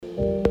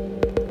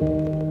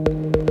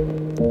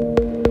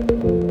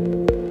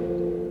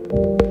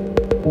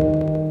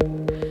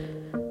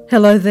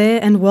Hello there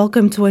and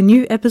welcome to a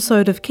new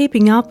episode of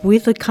Keeping Up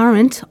with the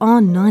Current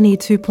on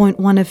 92.1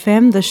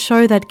 FM, the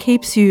show that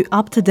keeps you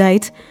up to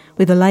date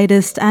with the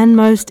latest and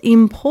most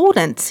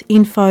important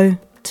info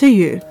to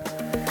you.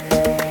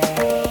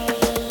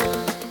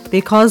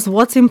 Because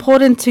what's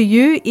important to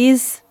you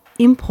is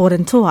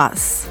important to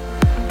us.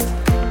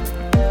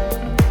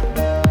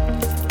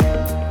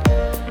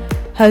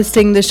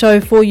 Hosting the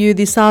show for you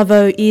this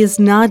Arvo is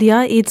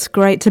Nadia. It's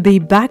great to be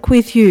back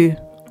with you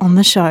on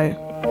the show.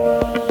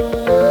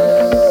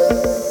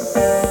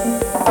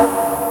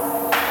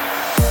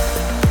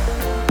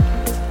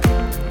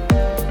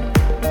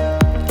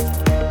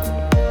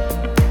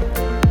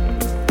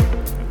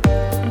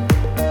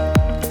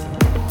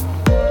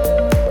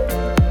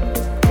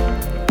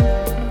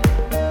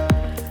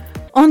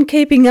 On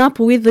Keeping Up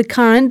with the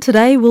Current,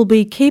 today we'll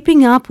be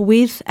keeping up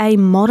with a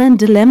modern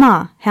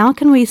dilemma. How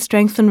can we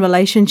strengthen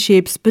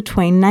relationships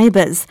between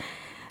neighbours?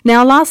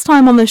 Now, last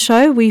time on the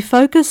show, we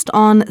focused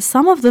on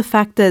some of the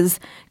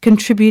factors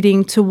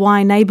contributing to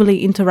why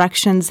neighbourly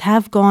interactions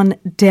have gone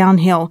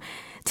downhill.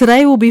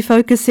 Today we'll be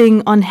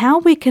focusing on how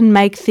we can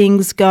make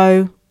things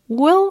go,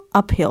 well,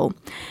 uphill.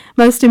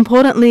 Most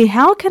importantly,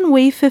 how can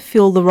we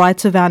fulfil the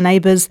rights of our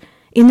neighbours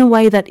in the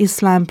way that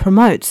Islam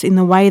promotes, in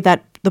the way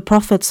that the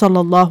Prophet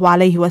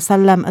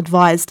ﷺ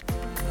advised.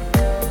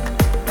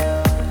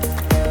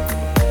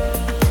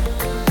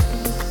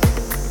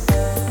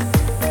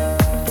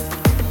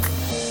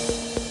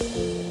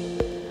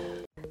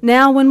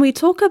 Now, when we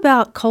talk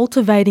about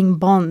cultivating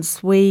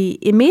bonds, we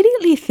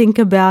immediately think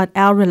about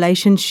our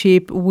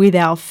relationship with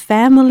our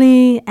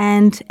family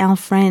and our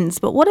friends.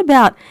 But what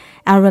about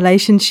our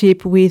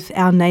relationship with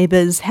our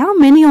neighbours? How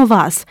many of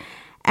us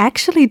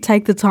actually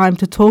take the time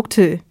to talk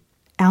to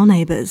our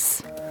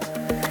neighbours?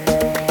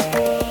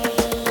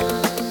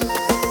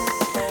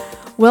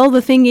 Well,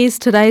 the thing is,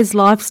 today's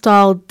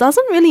lifestyle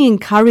doesn't really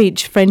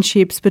encourage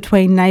friendships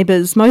between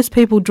neighbours. Most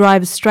people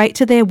drive straight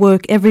to their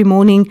work every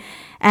morning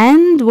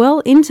and, well,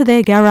 into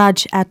their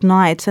garage at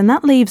night. And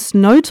that leaves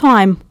no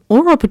time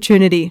or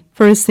opportunity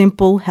for a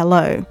simple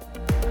hello.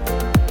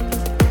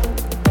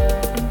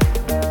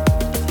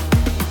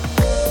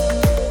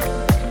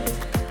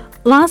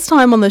 Last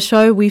time on the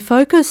show, we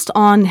focused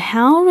on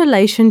how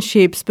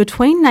relationships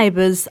between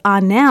neighbours are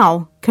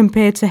now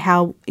compared to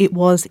how it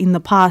was in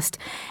the past.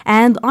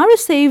 And I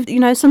received,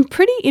 some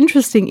pretty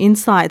interesting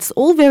insights,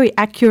 all very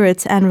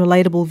accurate and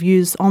relatable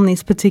views on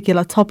this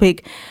particular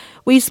topic.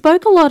 We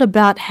spoke a lot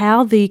about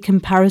how the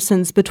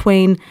comparisons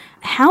between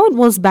how it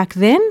was back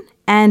then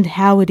and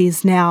how it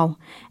is now.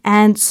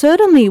 And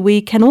certainly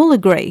we can all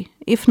agree,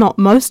 if not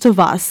most of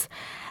us,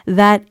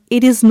 that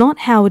it is not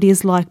how it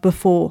is like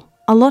before.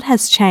 A lot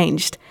has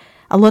changed.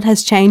 A lot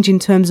has changed in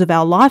terms of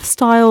our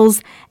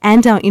lifestyles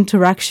and our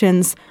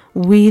interactions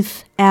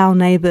with our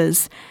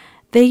neighbours.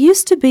 There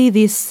used to be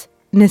this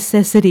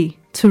necessity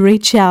to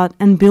reach out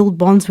and build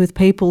bonds with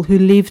people who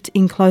lived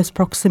in close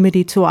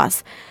proximity to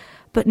us.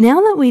 But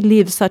now that we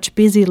live such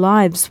busy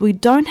lives, we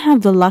don't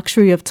have the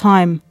luxury of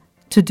time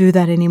to do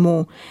that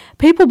anymore.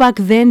 People back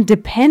then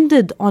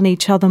depended on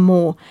each other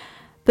more.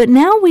 But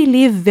now we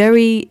live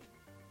very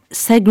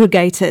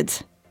segregated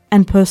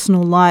and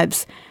personal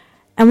lives.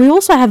 And we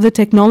also have the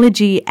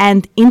technology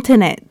and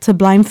internet to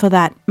blame for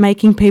that,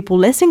 making people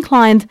less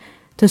inclined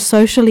to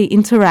socially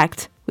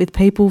interact with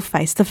people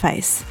face to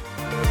face.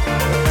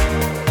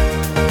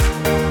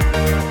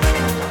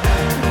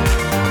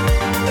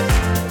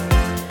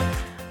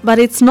 But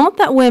it's not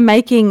that we're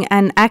making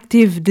an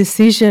active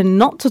decision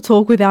not to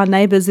talk with our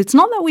neighbours. It's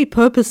not that we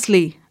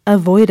purposely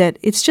avoid it.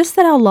 It's just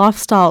that our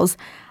lifestyles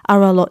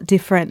are a lot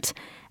different.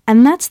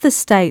 And that's the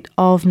state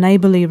of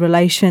neighbourly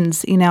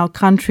relations in our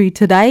country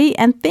today.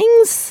 And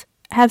things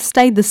have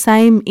stayed the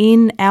same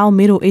in our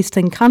Middle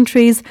Eastern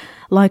countries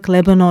like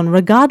Lebanon,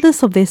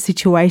 regardless of their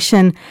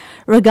situation,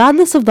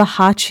 regardless of the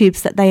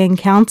hardships that they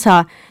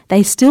encounter,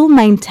 they still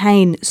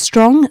maintain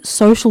strong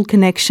social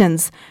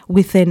connections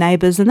with their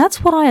neighbours. And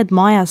that's what I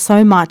admire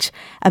so much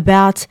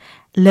about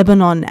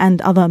Lebanon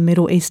and other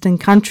Middle Eastern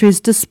countries,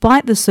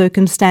 despite the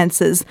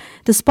circumstances,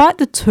 despite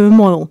the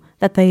turmoil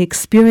that they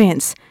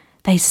experience.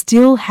 They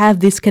still have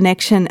this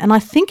connection. And I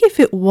think if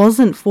it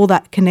wasn't for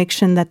that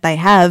connection that they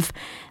have,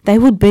 they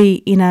would be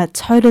in a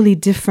totally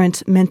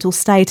different mental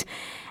state.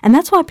 And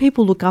that's why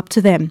people look up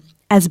to them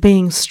as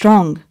being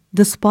strong,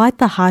 despite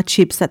the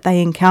hardships that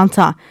they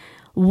encounter.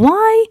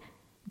 Why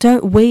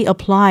don't we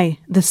apply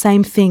the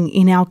same thing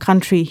in our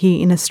country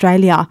here in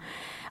Australia?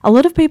 A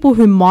lot of people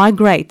who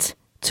migrate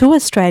to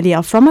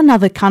Australia from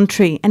another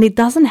country, and it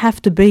doesn't have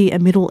to be a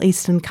Middle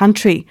Eastern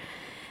country,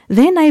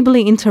 their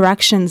neighbourly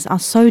interactions are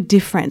so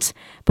different.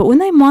 But when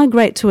they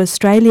migrate to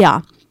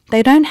Australia,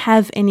 they don't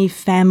have any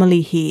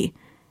family here.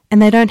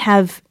 And they don't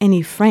have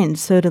any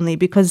friends, certainly,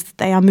 because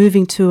they are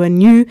moving to a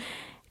new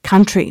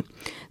country.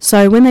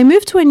 So when they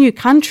move to a new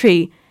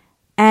country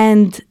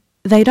and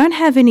they don't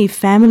have any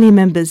family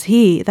members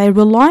here, they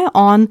rely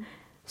on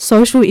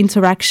social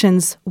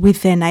interactions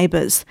with their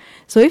neighbours.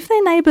 So if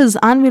their neighbours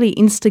aren't really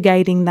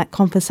instigating that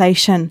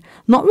conversation,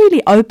 not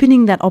really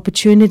opening that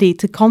opportunity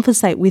to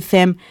conversate with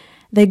them,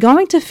 they're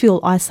going to feel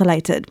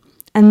isolated.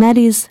 And that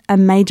is a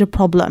major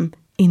problem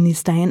in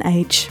this day and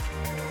age.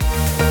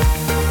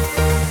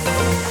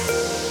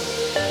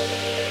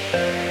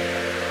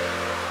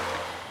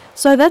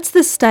 So that's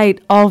the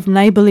state of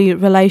neighbourly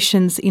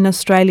relations in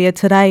Australia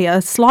today.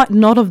 A slight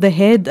nod of the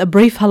head, a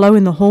brief hello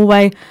in the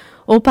hallway,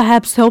 or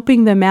perhaps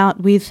helping them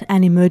out with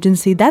an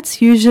emergency.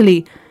 That's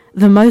usually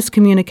the most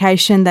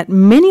communication that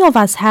many of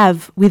us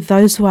have with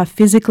those who are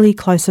physically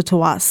closer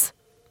to us.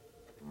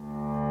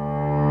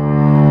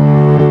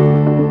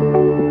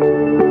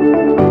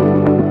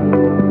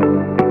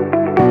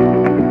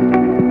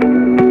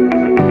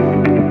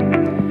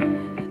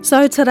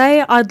 So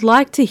today I'd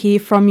like to hear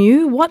from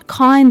you. What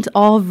kind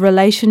of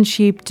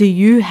relationship do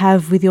you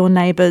have with your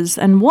neighbours,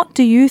 and what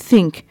do you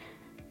think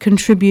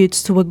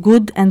contributes to a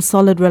good and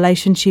solid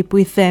relationship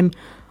with them?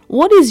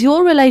 What is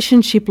your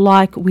relationship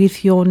like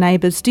with your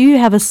neighbours? Do you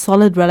have a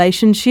solid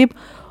relationship,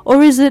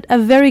 or is it a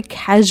very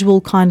casual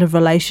kind of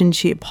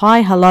relationship?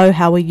 Hi, hello,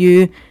 how are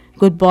you?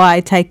 Goodbye,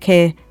 take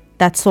care,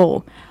 that's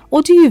all.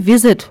 Or do you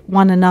visit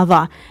one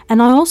another?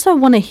 And I also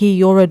want to hear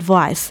your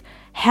advice.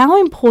 How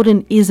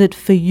important is it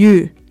for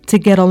you to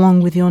get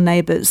along with your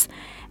neighbours?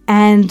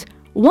 And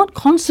what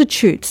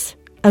constitutes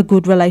a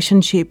good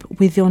relationship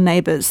with your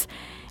neighbours?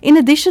 In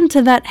addition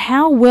to that,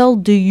 how well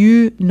do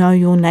you know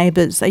your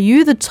neighbours? Are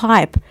you the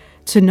type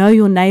to know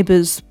your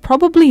neighbours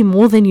probably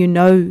more than you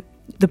know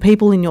the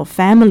people in your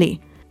family,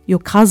 your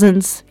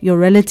cousins, your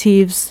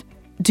relatives?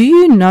 Do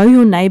you know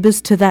your neighbours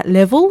to that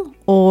level,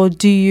 or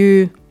do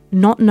you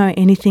not know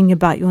anything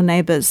about your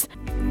neighbours?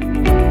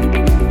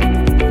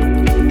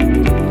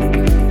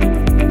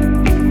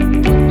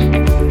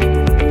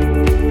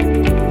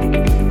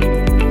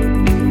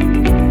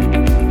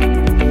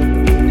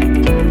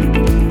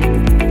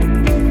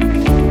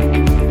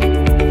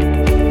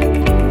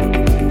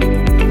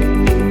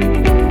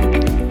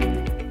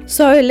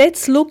 So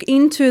let's look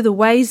into the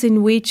ways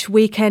in which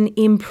we can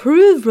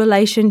improve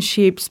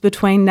relationships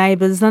between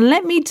neighbours. And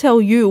let me tell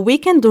you, we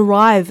can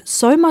derive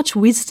so much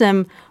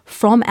wisdom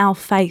from our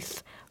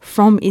faith,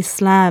 from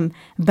Islam,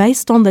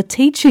 based on the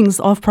teachings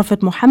of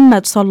Prophet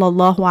Muhammad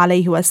sallallahu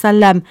alaihi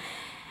wasallam,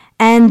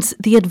 and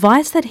the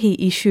advice that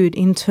he issued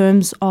in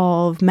terms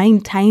of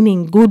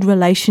maintaining good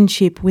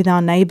relationship with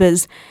our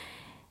neighbours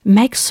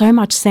makes so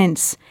much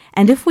sense.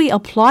 And if we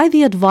apply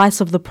the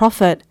advice of the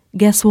Prophet,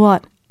 guess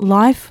what?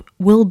 Life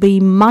will be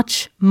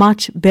much,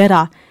 much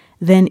better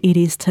than it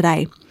is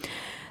today.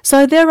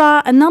 So there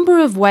are a number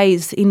of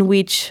ways in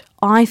which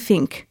I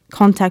think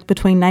contact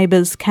between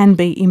neighbours can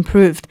be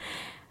improved.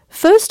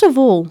 First of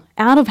all,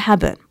 out of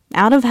habit,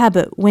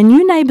 when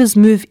new neighbours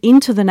move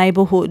into the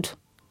neighbourhood,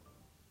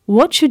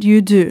 what should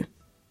you do?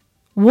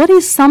 What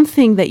is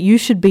something that you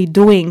should be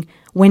doing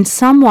when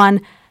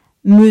someone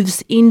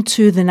moves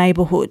into the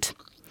neighbourhood?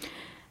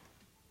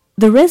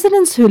 The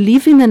residents who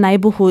live in the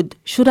neighbourhood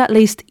should at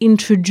least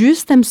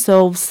introduce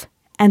themselves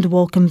and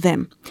welcome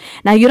them.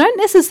 Now, you don't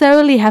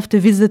necessarily have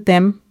to visit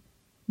them,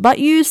 but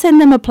you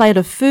send them a plate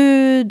of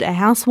food, a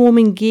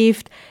housewarming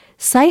gift.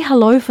 Say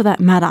hello for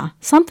that matter.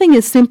 Something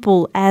as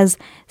simple as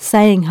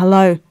saying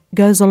hello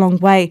goes a long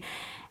way.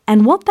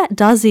 And what that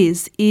does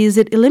is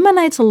it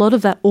eliminates a lot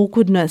of that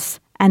awkwardness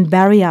and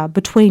barrier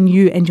between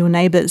you and your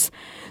neighbours.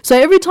 So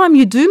every time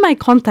you do make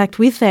contact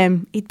with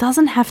them, it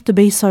doesn't have to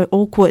be so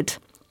awkward.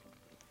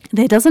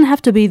 There doesn't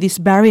have to be this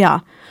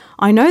barrier.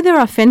 I know there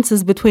are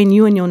fences between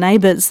you and your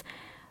neighbours,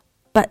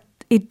 but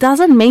it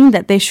doesn't mean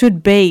that there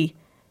should be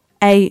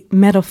a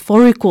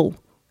metaphorical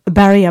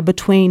barrier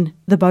between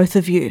the both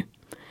of you.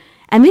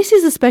 And this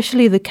is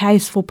especially the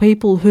case for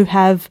people who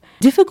have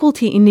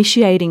difficulty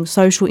initiating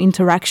social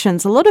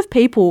interactions. A lot of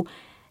people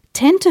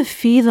tend to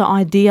fear the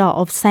idea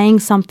of saying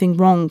something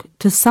wrong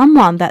to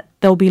someone that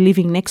they'll be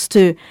living next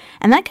to,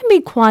 and that can be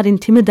quite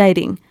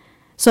intimidating.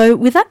 So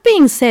with that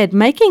being said,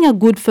 making a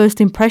good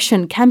first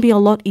impression can be a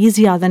lot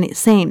easier than it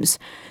seems.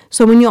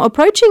 So when you're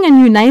approaching a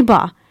new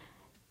neighbour,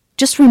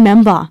 just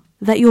remember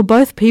that you're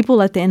both people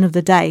at the end of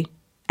the day,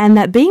 and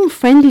that being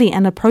friendly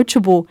and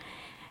approachable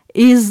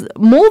is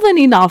more than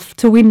enough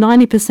to win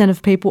 90%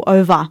 of people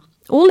over.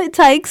 All it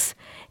takes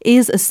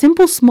is a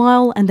simple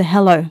smile and a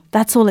hello.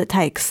 That's all it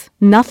takes.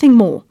 Nothing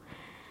more.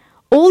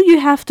 All you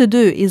have to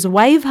do is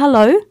wave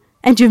hello,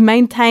 and you've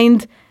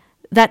maintained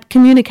that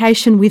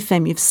communication with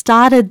them. You've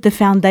started the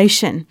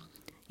foundation.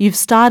 You've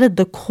started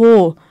the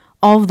core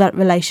of that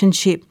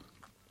relationship.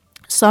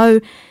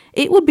 So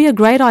it would be a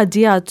great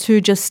idea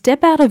to just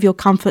step out of your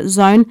comfort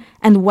zone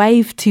and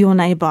wave to your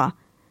neighbour.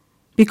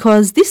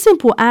 Because this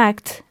simple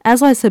act,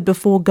 as I said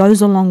before,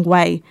 goes a long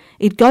way.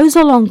 It goes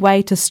a long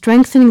way to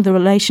strengthening the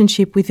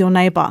relationship with your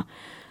neighbour.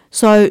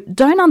 So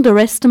don't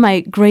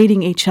underestimate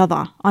greeting each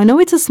other. I know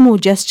it's a small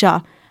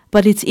gesture,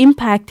 but its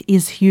impact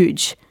is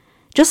huge.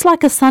 Just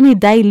like a sunny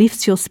day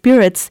lifts your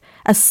spirits,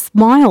 a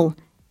smile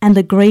and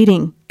a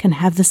greeting can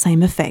have the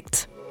same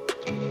effect.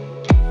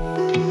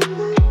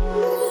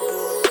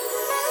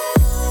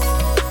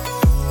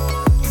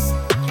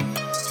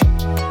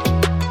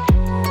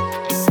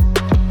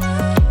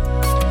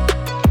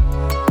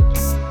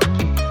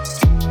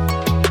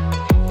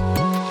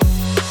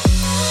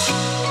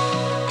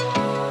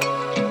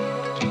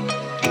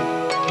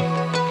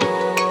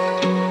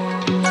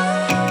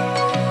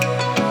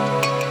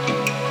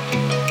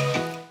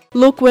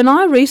 Look, when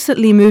I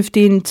recently moved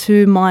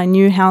into my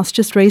new house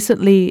just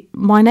recently,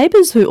 my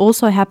neighbours who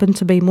also happen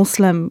to be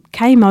Muslim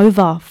came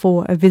over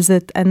for a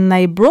visit and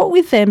they brought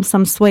with them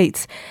some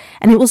sweets.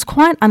 And it was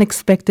quite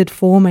unexpected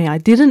for me. I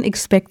didn't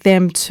expect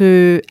them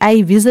to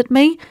A, visit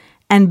me,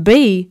 and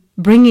B,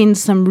 bring in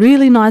some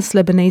really nice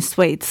Lebanese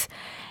sweets.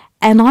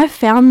 And I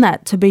found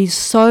that to be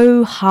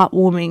so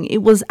heartwarming.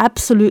 It was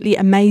absolutely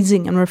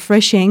amazing and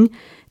refreshing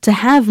to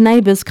have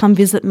neighbours come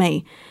visit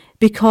me,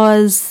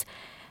 because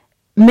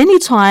many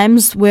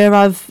times where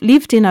I've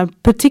lived in a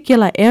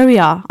particular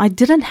area, I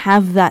didn't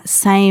have that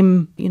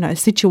same,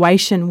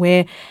 situation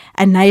where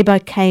a neighbour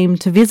came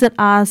to visit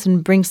us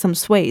and bring some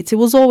sweets. It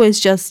was always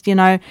just,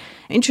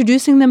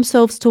 introducing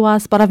themselves to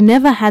us, but I've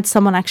never had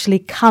someone actually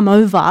come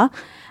over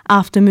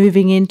after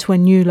moving into a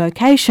new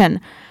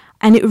location.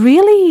 And it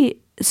really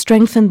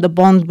strengthened the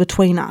bond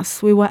between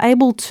us. We were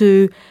able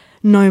to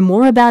know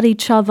more about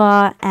each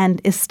other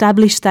and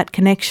establish that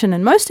connection,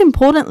 and most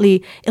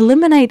importantly,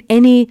 eliminate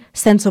any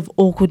sense of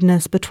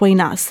awkwardness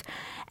between us.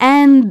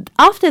 And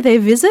after their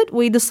visit,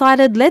 we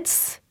decided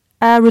let's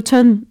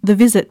return the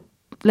visit.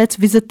 Let's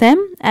visit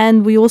them,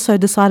 and we also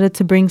decided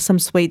to bring some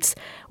sweets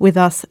with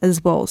us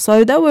as well.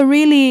 So they were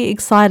really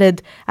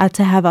excited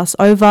to have us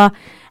over.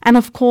 And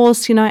of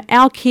course,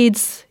 our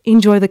kids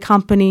enjoy the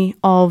company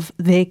of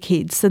their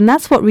kids, and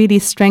that's what really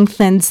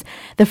strengthens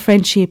the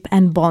friendship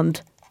and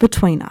bond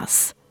between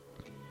us.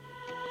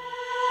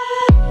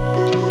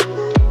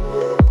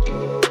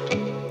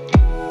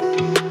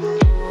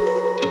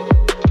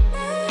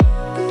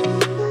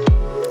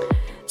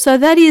 So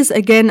that is,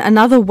 again,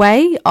 another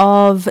way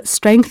of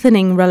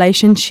strengthening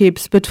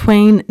relationships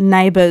between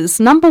neighbours.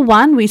 Number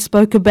one, we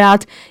spoke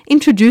about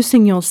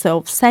introducing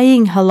yourself,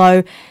 saying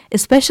hello,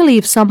 especially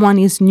if someone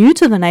is new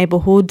to the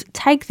neighbourhood.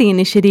 Take the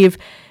initiative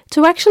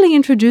to actually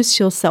introduce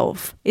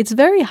yourself. It's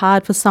very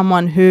hard for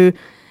someone who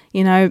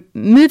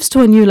moves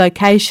to a new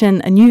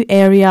location, a new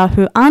area,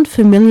 who aren't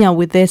familiar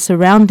with their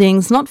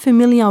surroundings, not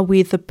familiar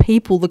with the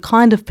people, the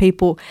kind of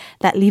people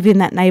that live in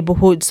that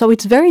neighbourhood. So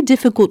it's very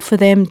difficult for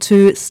them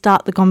to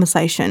start the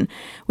conversation,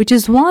 which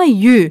is why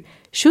you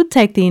should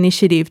take the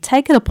initiative,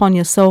 take it upon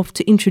yourself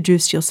to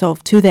introduce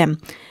yourself to them.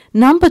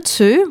 Number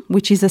two,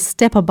 which is a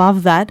step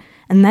above that,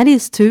 and that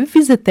is to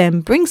visit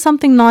them. Bring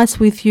something nice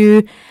with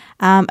you,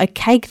 a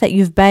cake that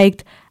you've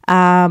baked,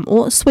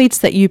 or sweets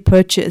that you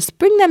purchase.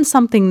 Bring them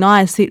something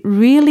nice. It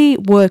really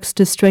works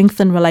to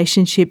strengthen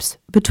relationships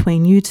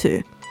between you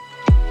two.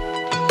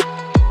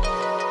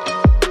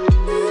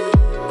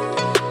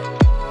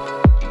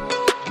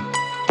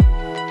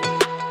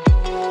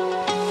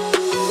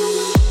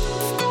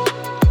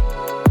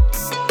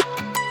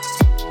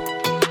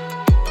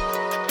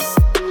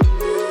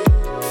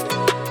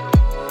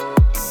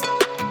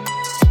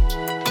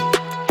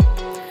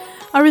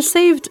 I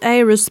received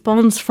a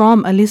response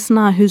from a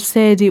listener who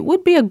said it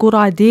would be a good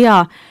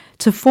idea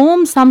to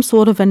form some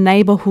sort of a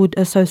neighbourhood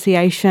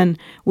association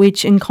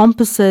which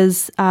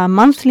encompasses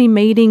monthly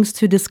meetings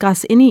to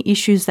discuss any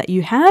issues that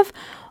you have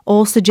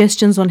or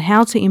suggestions on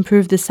how to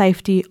improve the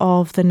safety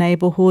of the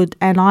neighbourhood.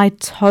 And I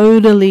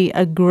totally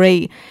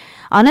agree.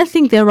 I don't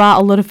think there are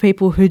a lot of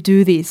people who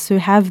do this, who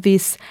have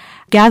this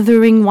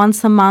gathering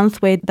once a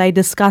month where they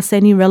discuss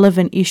any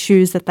relevant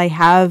issues that they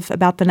have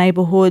about the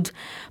neighbourhood.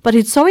 But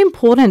it's so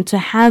important to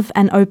have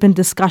an open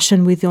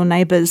discussion with your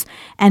neighbours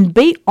and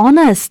be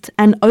honest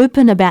and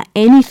open about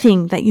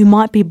anything that you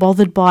might be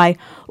bothered by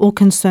or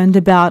concerned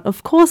about.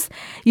 Of course,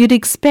 you'd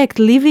expect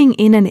living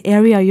in an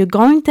area, you're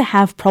going to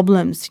have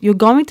problems. You're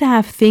going to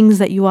have things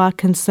that you are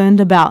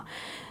concerned about.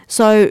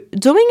 So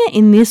doing it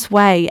in this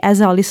way, as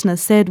our listener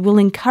said, will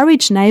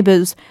encourage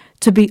neighbours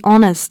to be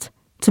honest,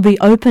 to be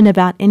open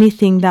about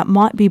anything that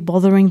might be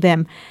bothering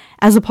them,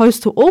 as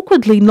opposed to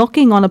awkwardly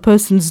knocking on a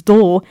person's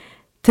door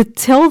to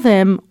tell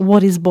them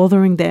what is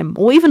bothering them,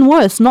 or even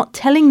worse, not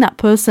telling that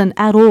person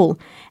at all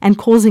and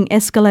causing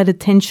escalated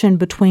tension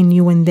between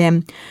you and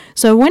them.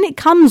 So when it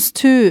comes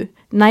to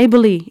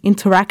neighbourly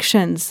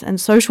interactions and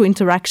social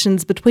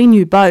interactions between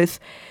you both,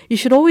 you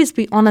should always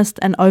be honest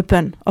and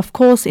open, of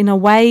course, in a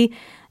way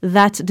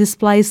that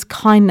displays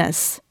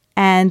kindness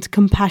and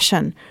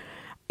compassion.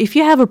 If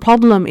you have a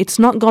problem, it's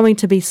not going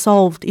to be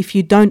solved if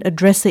you don't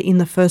address it in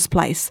the first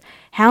place.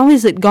 How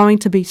is it going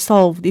to be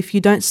solved if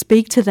you don't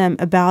speak to them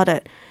about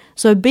it?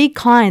 So be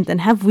kind and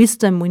have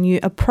wisdom when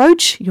you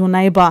approach your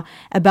neighbour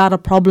about a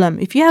problem.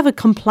 If you have a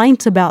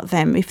complaint about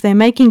them, if they're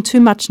making too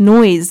much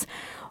noise,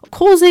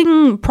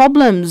 causing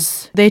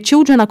problems, their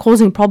children are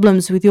causing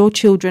problems with your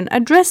children,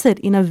 address it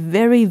in a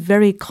very,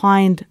 very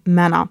kind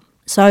manner.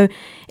 So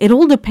it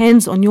all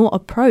depends on your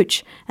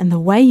approach and the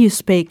way you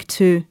speak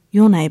to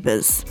your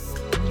neighbours.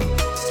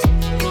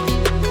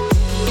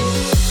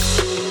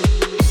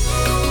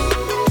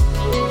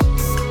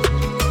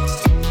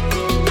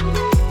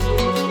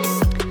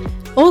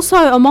 Also,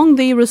 among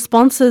the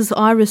responses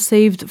I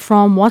received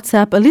from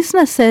WhatsApp, a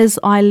listener says,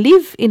 I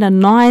live in a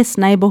nice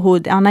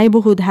neighbourhood. Our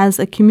neighbourhood has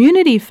a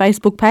community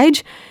Facebook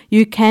page.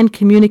 You can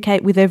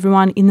communicate with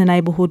everyone in the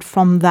neighbourhood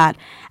from that.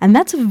 And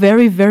that's a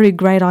very, very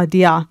great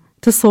idea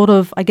to sort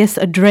of,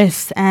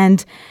 address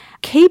and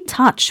keep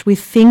touch with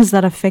things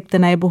that affect the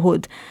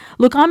neighborhood.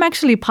 Look, I'm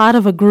actually part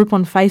of a group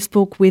on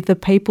Facebook with the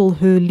people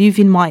who live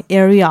in my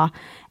area,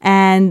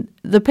 and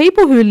the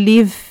people who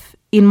live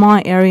in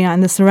my area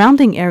and the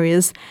surrounding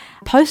areas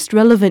post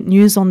relevant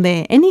news on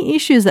there, any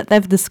issues that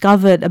they've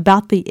discovered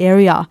about the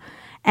area,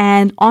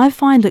 and I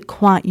find it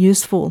quite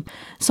useful.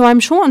 So I'm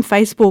sure on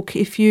Facebook,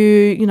 if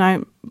you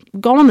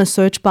go on the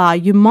search bar,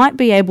 you might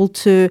be able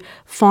to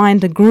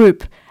find a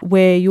group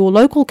where your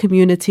local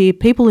community,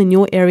 people in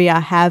your area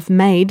have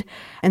made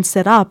and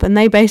set up, and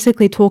they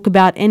basically talk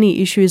about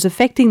any issues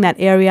affecting that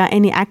area,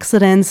 any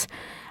accidents,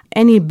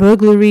 any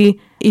burglary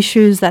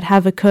issues that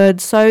have occurred.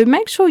 So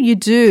make sure you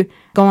do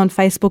go on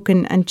Facebook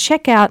and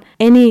check out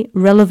any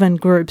relevant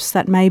groups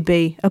that may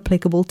be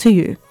applicable to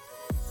you.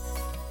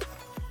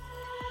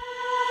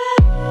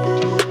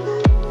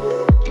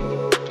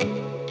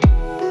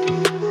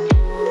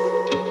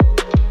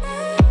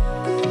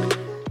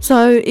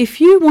 So if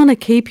you want to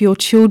keep your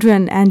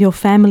children and your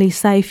family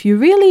safe, you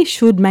really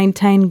should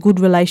maintain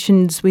good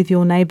relations with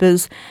your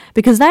neighbours,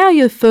 because they are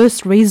your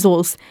first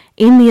resource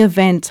in the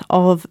event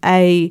of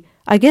a,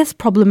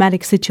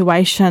 problematic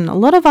situation. A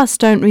lot of us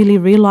don't really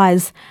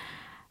realise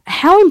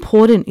how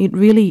important it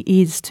really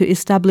is to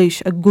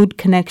establish a good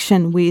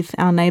connection with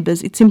our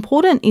neighbours. It's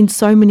important in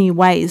so many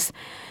ways.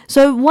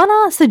 So what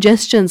are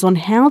suggestions on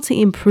how to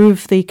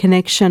improve the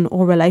connection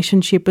or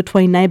relationship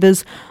between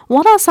neighbours?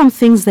 What are some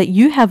things that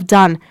you have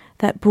done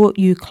that brought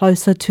you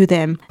closer to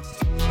them?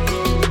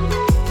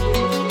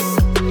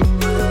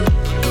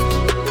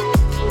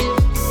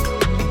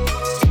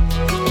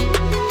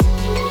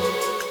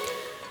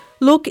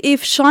 Look,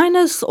 if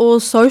shyness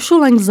or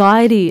social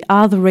anxiety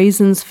are the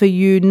reasons for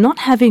you not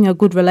having a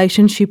good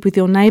relationship with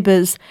your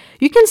neighbours,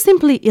 you can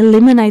simply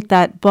eliminate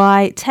that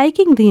by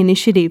taking the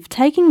initiative,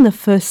 taking the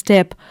first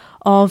step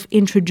of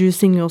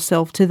introducing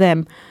yourself to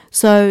them.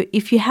 So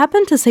if you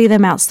happen to see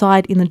them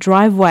outside in the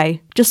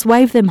driveway, just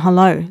wave them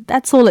hello.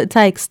 That's all it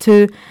takes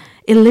to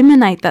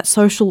eliminate that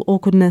social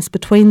awkwardness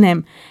between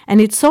them.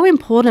 And it's so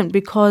important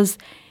because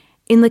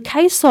in the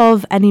case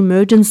of an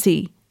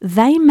emergency,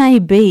 they may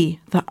be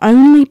the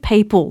only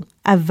people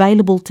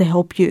available to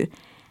help you.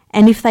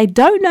 And if they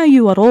don't know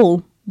you at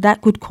all,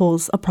 that could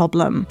cause a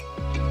problem.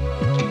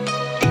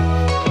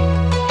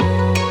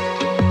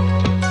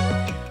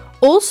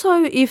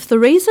 Also, if the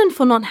reason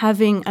for not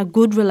having a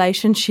good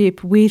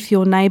relationship with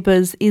your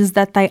neighbours is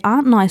that they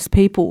aren't nice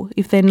people,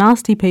 if they're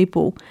nasty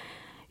people,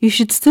 you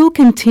should still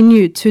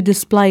continue to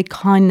display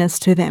kindness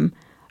to them,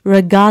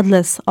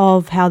 regardless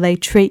of how they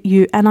treat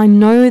you. And I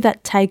know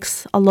that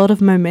takes a lot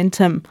of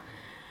momentum.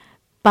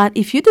 But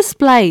if you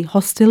display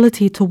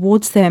hostility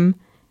towards them,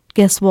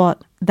 guess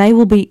what? They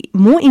will be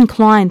more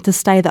inclined to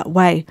stay that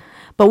way.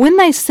 But when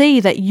they see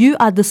that you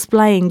are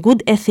displaying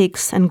good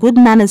ethics and good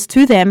manners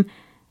to them,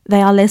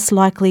 they are less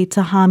likely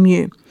to harm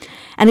you.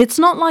 And it's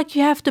not like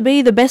you have to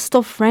be the best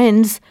of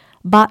friends,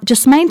 but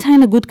just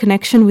maintain a good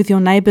connection with your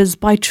neighbours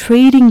by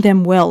treating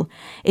them well.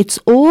 It's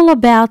all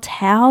about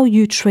how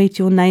you treat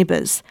your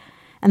neighbours.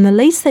 And the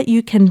least that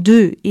you can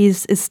do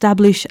is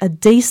establish a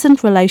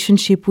decent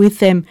relationship with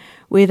them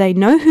where they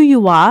know who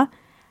you are,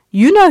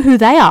 you know who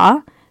they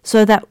are,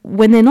 so that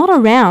when they're not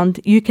around,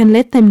 you can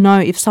let them know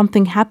if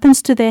something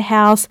happens to their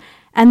house,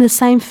 and the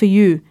same for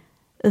you.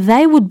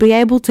 They would be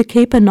able to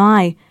keep an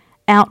eye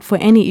out for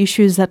any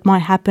issues that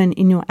might happen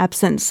in your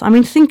absence. I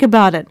mean, think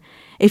about it.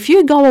 If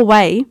you go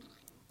away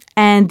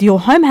and your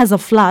home has a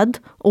flood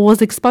or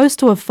was exposed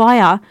to a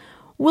fire,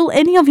 will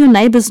any of your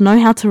neighbours know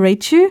how to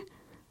reach you?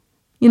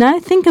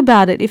 Think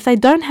about it. If they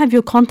don't have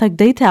your contact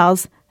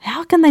details,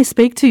 how can they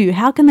speak to you?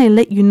 How can they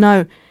let you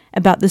know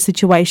about the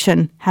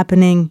situation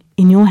happening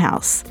in your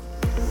house?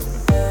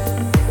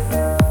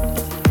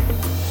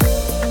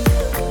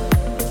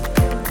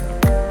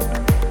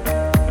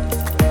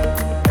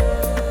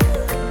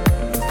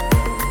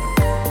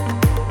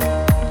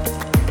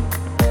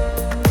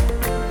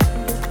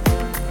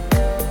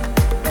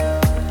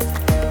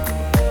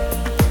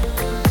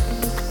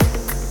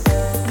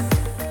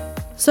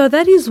 So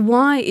that is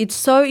why it's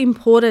so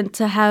important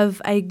to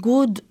have a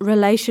good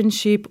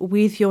relationship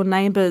with your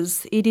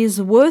neighbours. It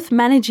is worth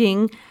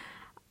managing,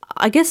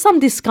 some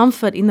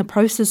discomfort in the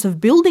process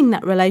of building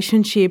that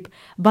relationship,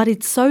 but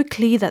it's so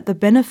clear that the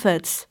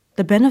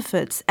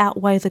benefits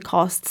outweigh the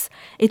costs.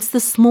 It's the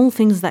small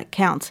things that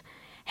count.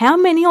 How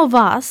many of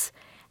us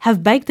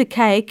have baked a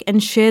cake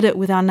and shared it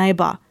with our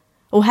neighbour,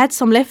 or had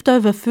some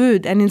leftover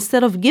food and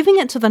instead of giving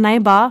it to the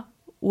neighbour,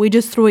 we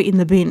just threw it in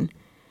the bin?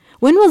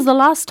 When was the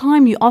last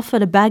time you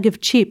offered a bag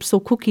of chips or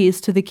cookies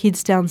to the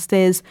kids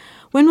downstairs?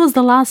 When was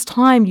the last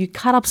time you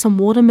cut up some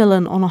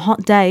watermelon on a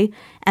hot day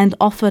and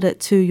offered it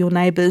to your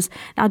neighbours?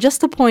 Now,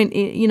 just a point,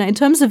 in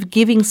terms of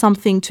giving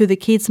something to the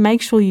kids,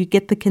 make sure you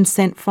get the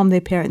consent from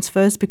their parents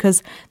first,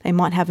 because they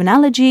might have an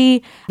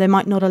allergy, they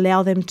might not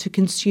allow them to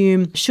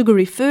consume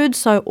sugary food,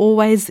 so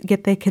always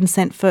get their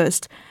consent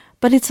first.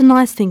 But it's a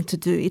nice thing to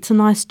do. It's a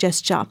nice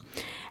gesture.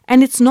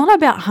 And it's not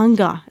about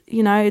hunger,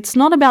 it's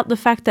not about the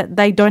fact that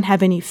they don't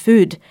have any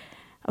food.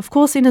 Of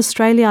course, in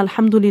Australia,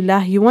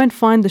 alhamdulillah, you won't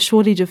find the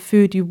shortage of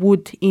food you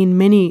would in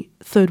many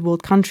third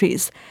world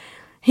countries.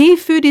 Here,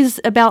 food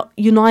is about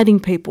uniting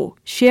people,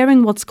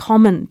 sharing what's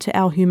common to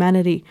our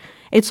humanity.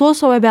 It's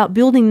also about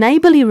building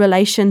neighbourly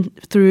relations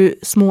through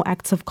small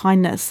acts of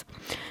kindness.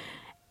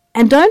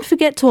 And don't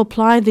forget to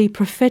apply the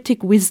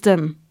prophetic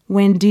wisdom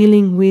when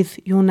dealing with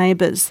your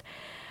neighbours.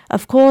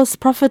 Of course,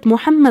 Prophet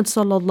Muhammad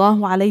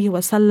sallallahu alaihi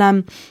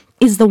wasallam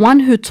is the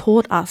one who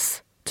taught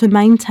us to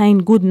maintain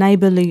good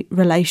neighbourly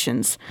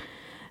relations.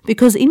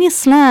 Because in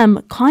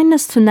Islam,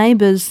 kindness to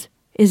neighbours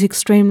is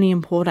extremely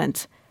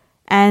important.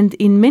 And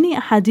in many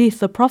hadith,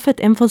 the Prophet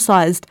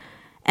emphasized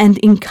and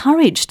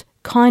encouraged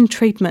kind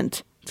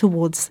treatment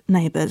towards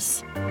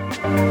neighbours.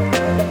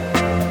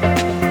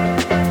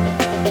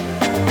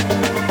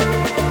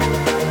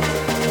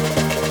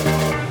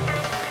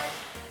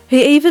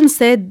 He even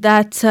said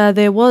that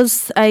there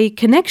was a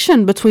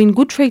connection between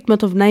good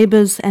treatment of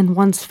neighbours and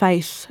one's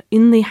faith.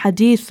 In the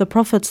hadith, the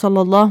Prophet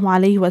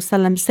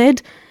ﷺ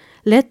said,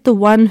 "Let the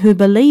one who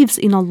believes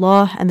in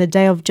Allah and the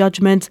Day of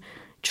Judgment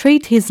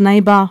treat his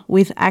neighbour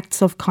with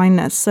acts of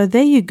kindness." So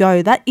there you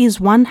go. That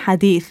is one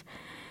hadith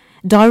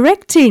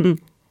directing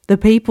the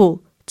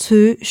people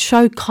to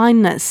show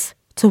kindness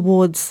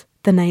towards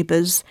the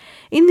neighbours.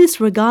 In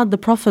this regard, the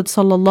Prophet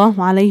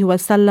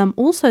ﷺ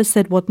also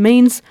said what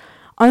means,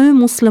 "O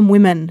Muslim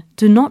women,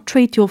 do not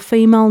treat your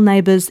female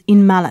neighbours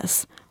in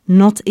malice,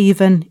 not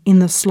even in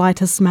the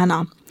slightest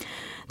manner."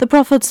 The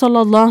Prophet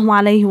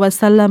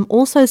ﷺ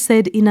also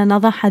said in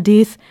another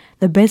hadith,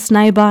 "The best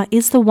neighbour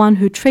is the one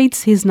who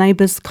treats his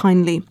neighbours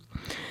kindly."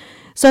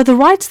 So the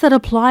rights that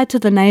apply to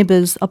the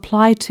neighbours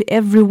apply to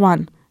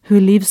everyone who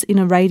lives in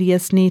a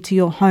radius near to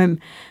your home,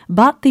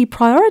 but the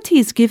priority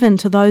is given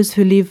to those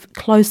who live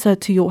closer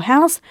to your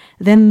house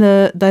than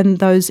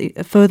those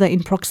further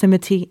in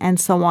proximity, and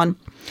so on.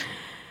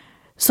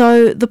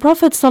 So the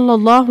Prophet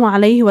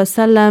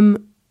ﷺ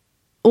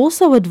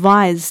also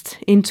advised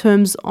in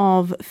terms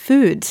of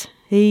food.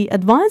 He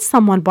advised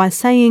someone by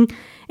saying,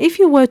 if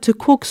you were to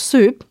cook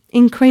soup,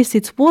 increase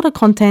its water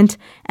content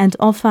and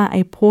offer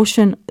a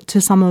portion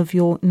to some of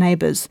your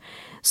neighbours.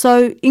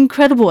 So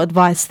incredible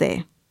advice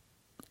there.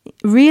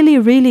 Really,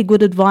 really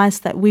good advice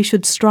that we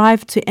should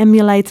strive to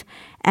emulate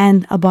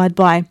and abide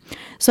by.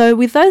 So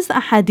with those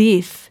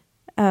hadith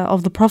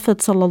of the Prophet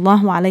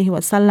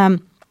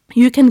ﷺ,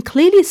 you can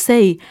clearly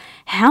see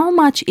how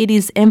much it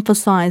is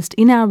emphasized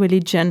in our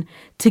religion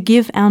to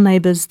give our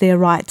neighbours their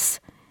rights.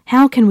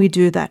 How can we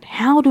do that?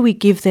 How do we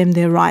give them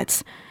their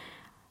rights?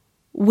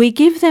 We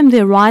give them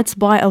their rights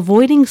by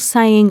avoiding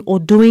saying or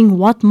doing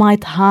what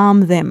might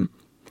harm them.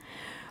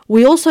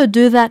 We also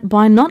do that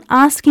by not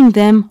asking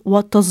them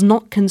what does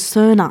not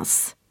concern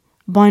us,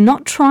 by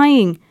not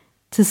trying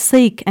to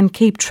seek and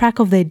keep track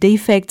of their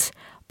defects,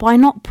 by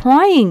not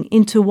prying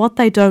into what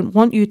they don't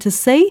want you to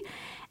see,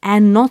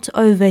 and not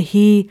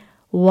overhear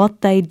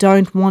what they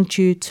don't want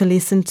you to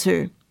listen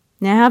to.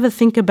 Now have a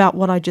think about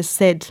what I just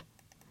said.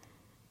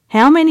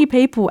 How many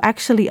people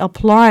actually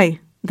apply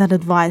that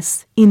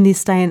advice in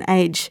this day and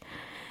age?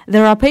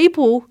 There are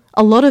people,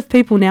 a lot of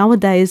people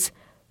nowadays,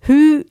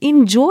 who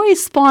enjoy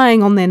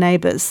spying on their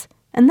neighbours,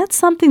 and that's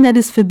something that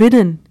is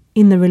forbidden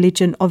in the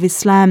religion of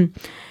Islam.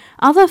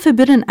 Other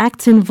forbidden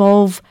acts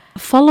involve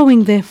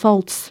following their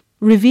faults,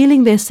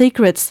 revealing their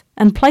secrets,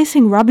 and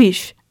placing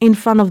rubbish in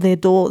front of their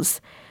doors.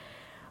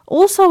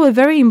 Also, a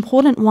very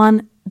important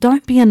one,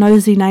 don't be a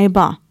nosy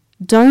neighbour.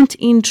 Don't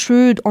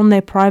intrude on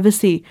their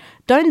privacy.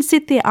 Don't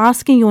sit there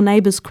asking your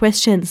neighbours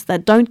questions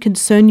that don't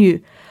concern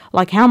you.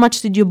 Like, how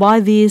much did you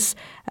buy this?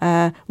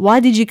 Why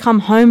did you come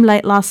home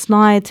late last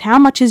night? How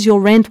much is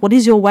your rent? What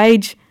is your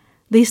wage?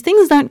 These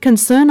things don't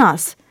concern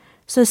us.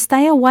 So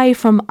stay away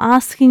from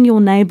asking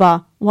your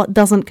neighbour what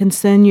doesn't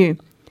concern you.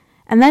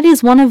 And that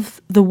is one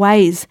of the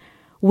ways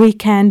we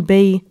can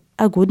be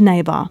a good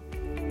neighbour.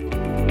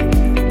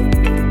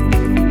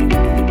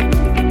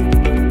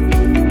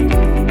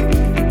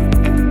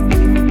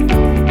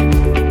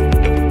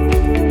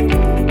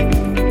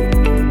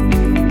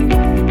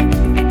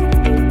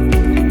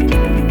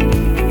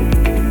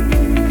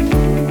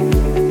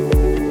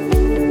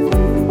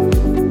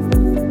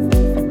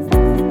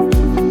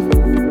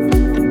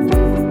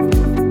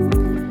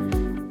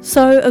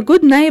 So a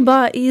good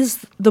neighbour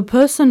is the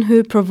person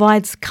who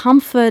provides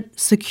comfort,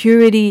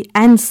 security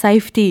and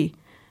safety.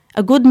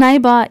 A good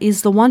neighbour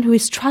is the one who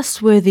is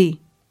trustworthy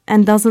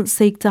and doesn't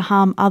seek to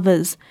harm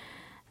others.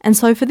 And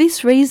so for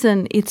this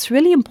reason, it's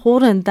really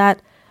important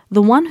that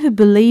the one who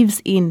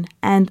believes in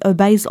and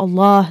obeys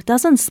Allah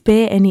doesn't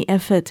spare any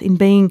effort in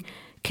being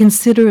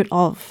considerate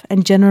of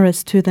and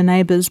generous to the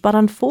neighbours. But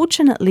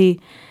unfortunately,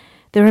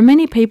 there are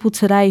many people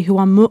today who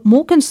are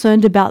more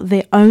concerned about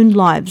their own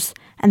lives,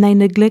 and they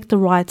neglect the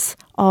rights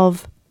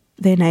of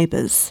their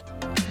neighbours.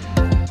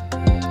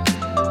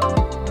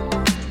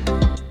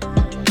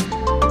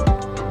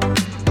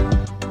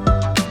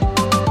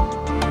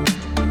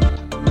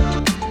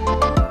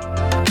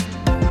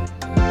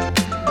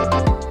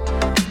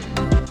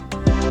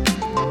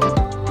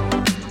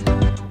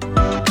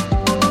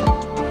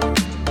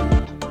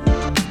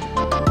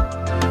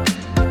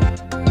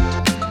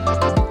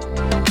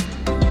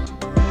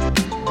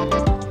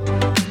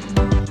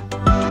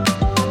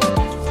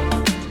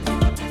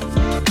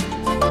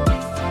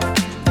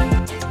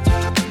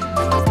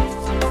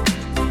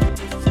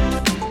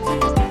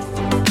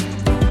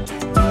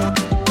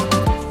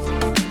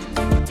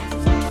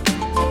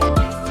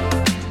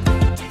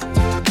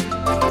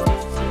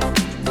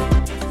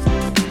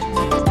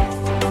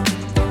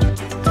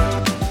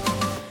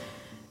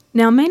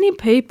 Now, many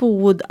people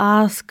would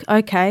ask,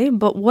 okay,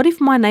 but what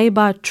if my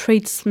neighbor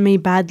treats me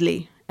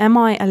badly? Am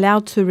I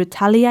allowed to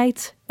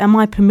retaliate? Am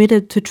I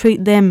permitted to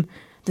treat them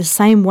the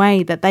same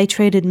way that they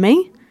treated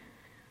me?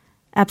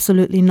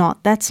 Absolutely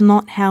not. That's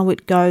not how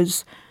it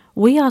goes.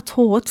 We are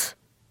taught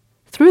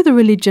through the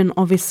religion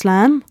of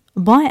Islam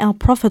by our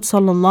Prophet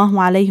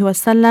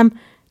ﷺ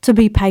to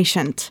be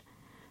patient,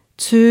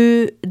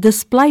 to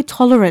display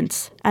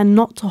tolerance and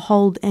not to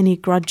hold any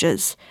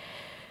grudges.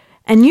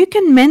 And you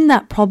can mend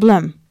that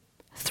problem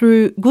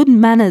through good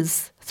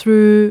manners,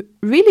 through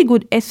really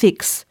good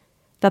ethics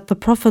that the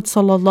Prophet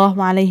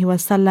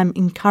ﷺ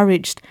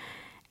encouraged.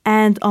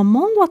 And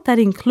among what that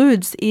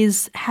includes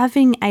is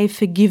having a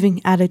forgiving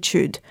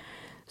attitude.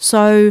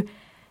 So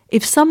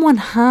if someone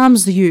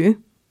harms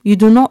you, you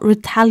do not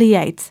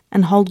retaliate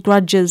and hold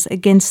grudges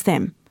against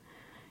them.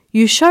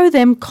 You show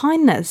them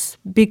kindness,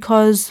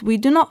 because we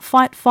do not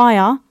fight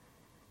fire,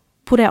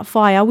 put out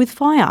fire with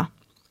fire.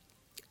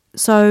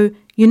 So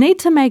you need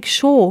to make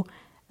sure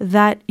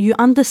that you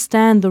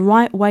understand the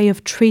right way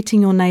of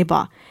treating your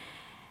neighbor,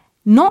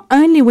 not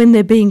only when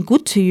they're being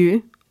good to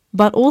you,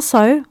 but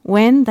also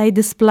when they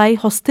display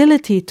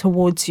hostility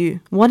towards you.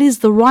 What is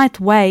the right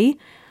way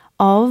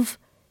of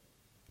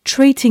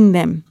treating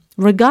them,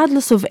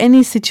 regardless of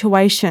any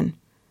situation?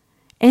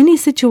 Any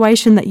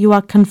situation that you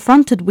are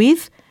confronted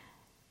with,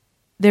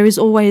 there is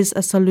always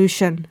a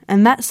solution.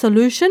 And that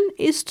solution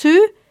is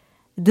to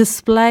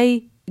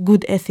display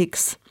good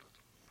ethics.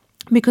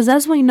 Because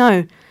as we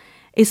know,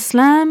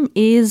 Islam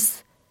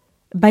is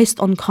based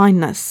on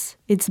kindness.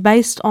 It's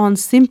based on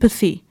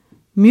sympathy,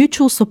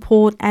 mutual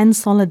support and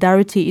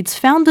solidarity. It's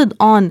founded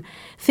on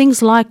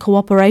things like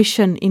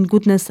cooperation in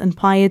goodness and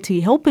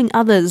piety, helping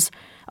others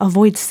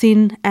avoid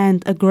sin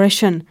and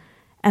aggression,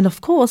 and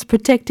of course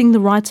protecting the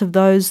rights of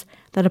those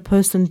that a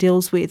person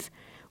deals with,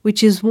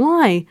 which is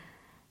why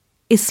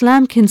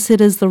Islam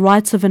considers the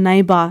rights of a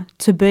neighbor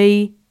to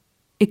be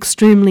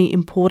extremely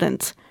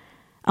important.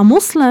 A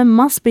Muslim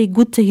must be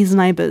good to his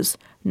neighbors,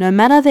 no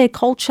matter their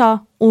culture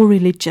or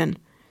religion.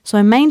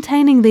 So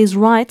maintaining these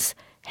rights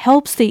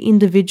helps the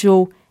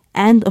individual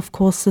and, of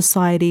course,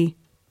 society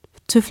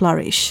to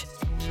flourish.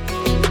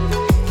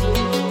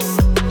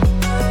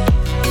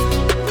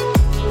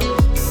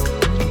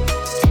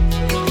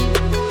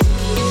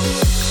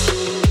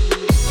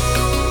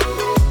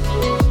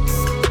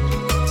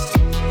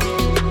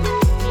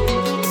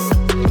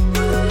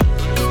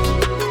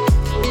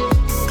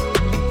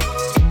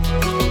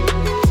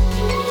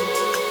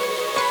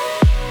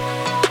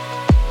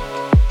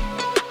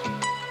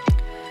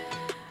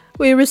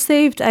 We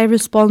received a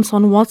response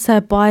on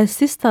WhatsApp by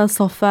Sister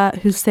Safa,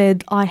 who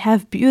said, I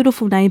have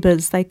beautiful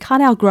neighbours. They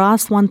cut our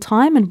grass one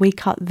time and we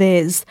cut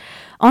theirs.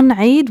 On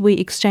Eid, we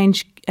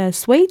exchanged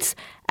sweets.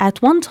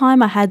 At one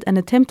time, I had an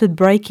attempted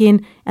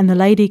break-in and the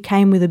lady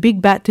came with a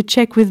big bat to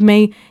check with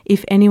me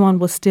if anyone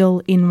was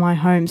still in my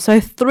home. So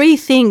three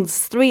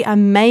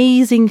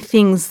amazing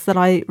things that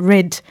I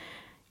read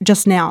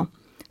just now.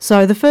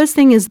 So the first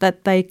thing is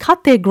that they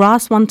cut their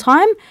grass one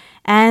time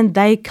and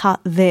they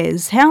cut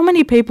theirs. How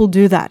many people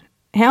do that?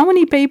 How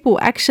many people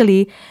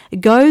actually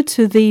go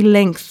to the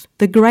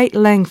great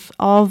length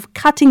of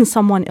cutting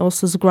someone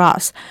else's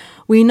grass?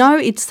 We know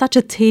it's such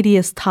a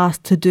tedious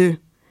task to do,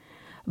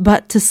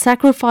 but to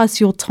sacrifice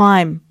your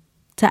time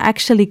to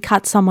actually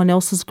cut someone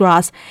else's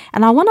grass.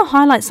 And I want to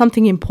highlight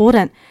something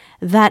important,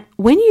 that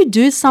when you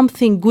do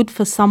something good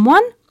for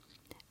someone,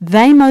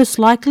 they most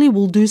likely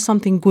will do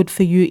something good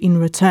for you in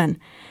return.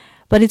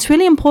 But it's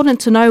really important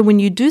to know, when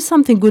you do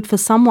something good for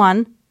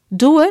someone,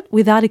 do it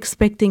without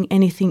expecting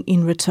anything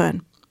in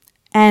return.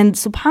 And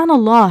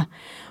subhanallah,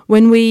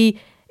 when we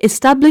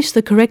establish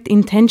the correct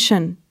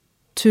intention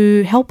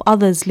to help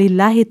others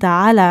lillahi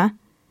ta'ala,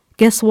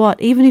 guess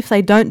what? Even if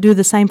they don't do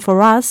the same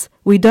for us,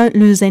 we don't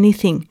lose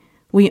anything.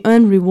 We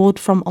earn reward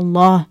from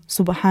Allah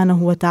subhanahu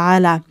wa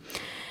ta'ala.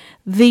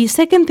 The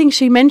second thing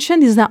she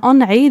mentioned is that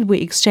on Eid we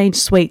exchange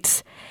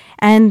sweets.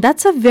 And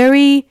that's a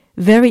very,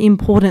 very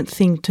important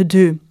thing to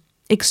do.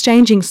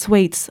 Exchanging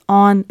sweets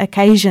on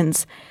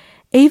occasions,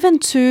 even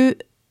to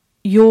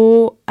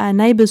your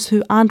neighbors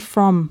who aren't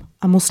from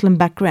a Muslim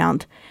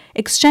background.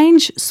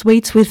 Exchange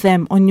sweets with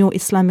them on your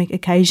Islamic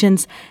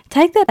occasions.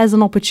 Take that as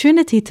an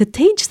opportunity to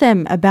teach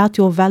them about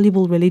your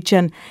valuable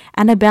religion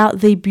and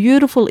about the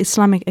beautiful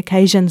Islamic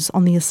occasions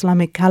on the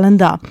Islamic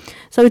calendar.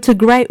 So it's a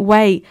great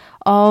way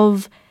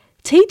of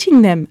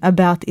teaching them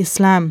about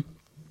Islam.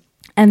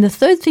 And the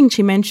third thing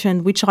she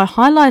mentioned, which I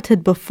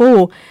highlighted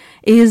before,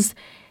 is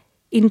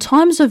in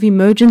times of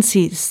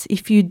emergencies,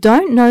 if you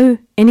don't know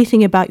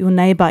anything about your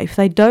neighbor, if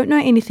they don't know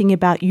anything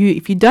about you,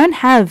 if you don't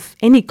have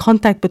any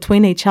contact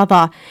between each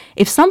other,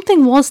 if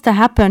something was to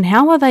happen,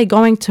 how are they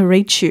going to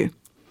reach you?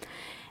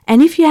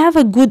 And if you have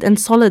a good and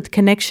solid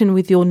connection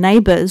with your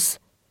neighbors,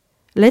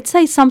 let's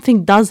say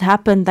something does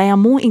happen, they are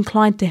more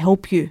inclined to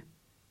help you.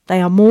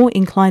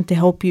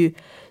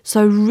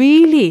 So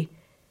really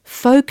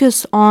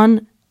focus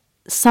on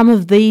some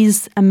of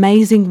these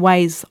amazing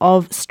ways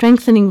of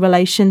strengthening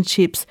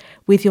relationships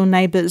with your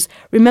neighbors.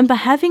 Remember,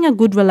 having a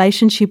good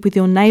relationship with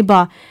your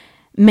neighbor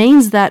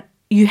means that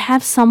you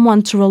have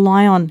someone to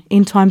rely on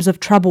in times of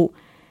trouble.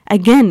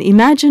 Again,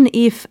 imagine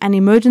if an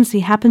emergency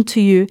happened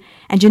to you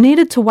and you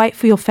needed to wait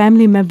for your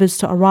family members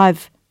to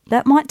arrive.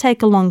 That might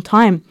take a long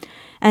time.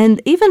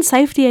 And even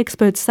safety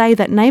experts say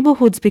that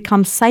neighborhoods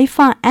become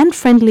safer and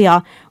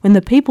friendlier when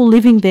the people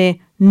living there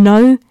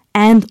know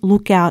and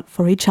look out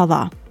for each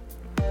other.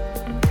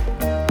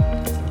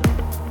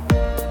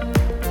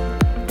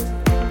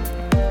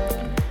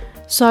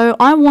 So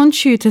I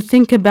want you to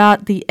think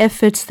about the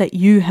efforts that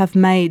you have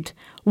made.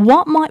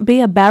 What might be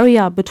a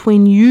barrier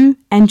between you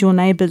and your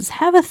neighbours?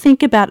 Have a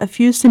think about a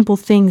few simple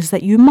things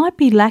that you might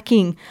be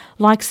lacking,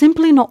 like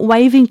simply not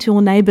waving to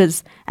your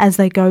neighbours as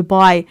they go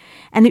by.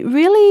 And it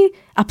really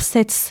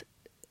upsets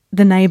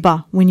the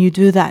neighbour when you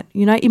do that.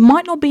 You know, it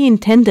might not be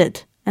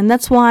intended. And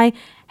that's why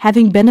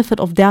having benefit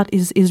of doubt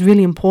is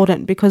really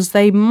important, because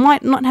they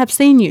might not have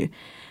seen you.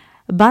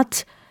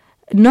 But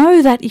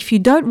know that if you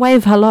don't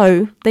wave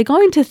hello, they're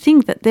going to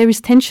think that there is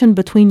tension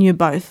between you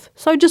both.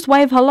 So just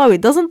wave hello.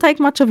 It doesn't take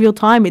much of your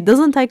time. It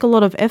doesn't take a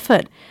lot of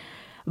effort.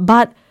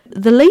 But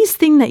the least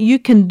thing that you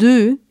can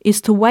do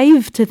is to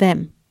wave to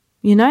them.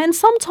 You know, and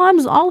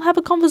sometimes I'll have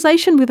a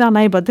conversation with our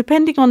neighbour,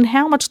 depending on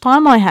how much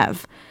time I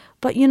have.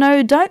 But, you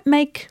know, don't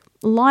make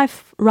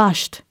life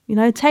rushed. You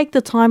know, take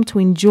the time to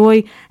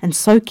enjoy and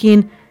soak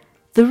in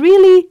the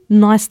really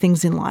nice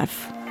things in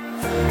life.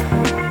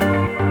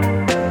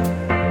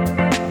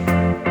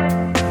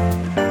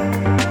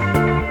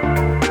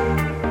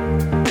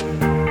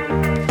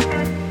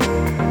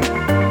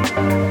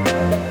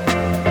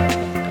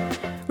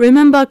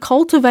 Remember,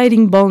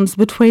 cultivating bonds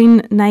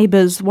between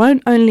neighbours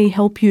won't only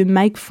help you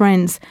make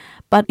friends,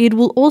 but it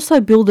will also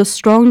build a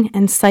strong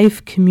and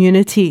safe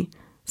community.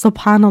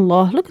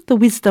 SubhanAllah, look at the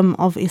wisdom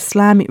of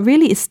Islam. It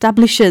really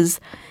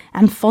establishes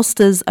and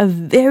fosters a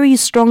very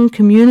strong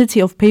community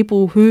of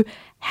people who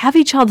have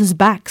each other's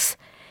backs.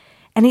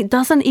 And it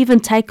doesn't even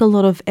take a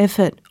lot of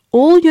effort.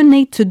 All you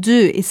need to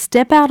do is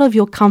step out of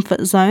your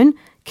comfort zone,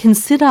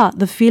 consider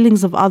the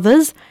feelings of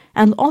others,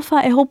 and offer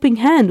a helping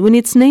hand when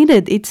it's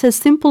needed. It's as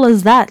simple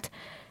as that.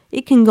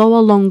 It can go a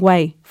long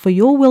way for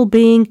your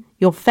well-being,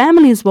 your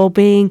family's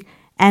well-being,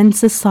 and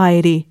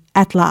society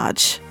at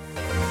large.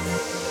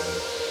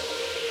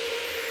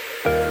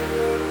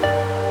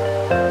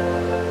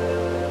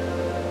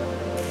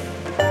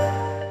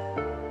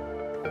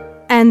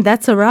 And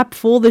that's a wrap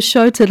for the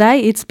show today.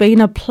 It's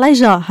been a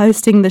pleasure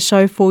hosting the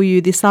show for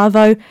you this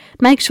Arvo.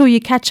 Make sure you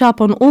catch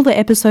up on all the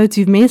episodes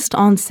you've missed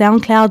on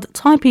SoundCloud.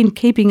 Type in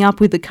Keeping Up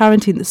with the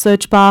Current in the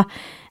search bar.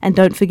 And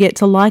don't forget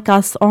to like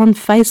us on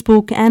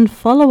Facebook and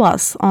follow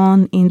us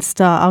on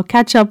Insta. I'll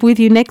catch up with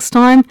you next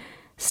time.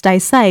 Stay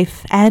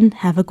safe and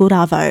have a good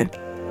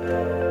Arvo.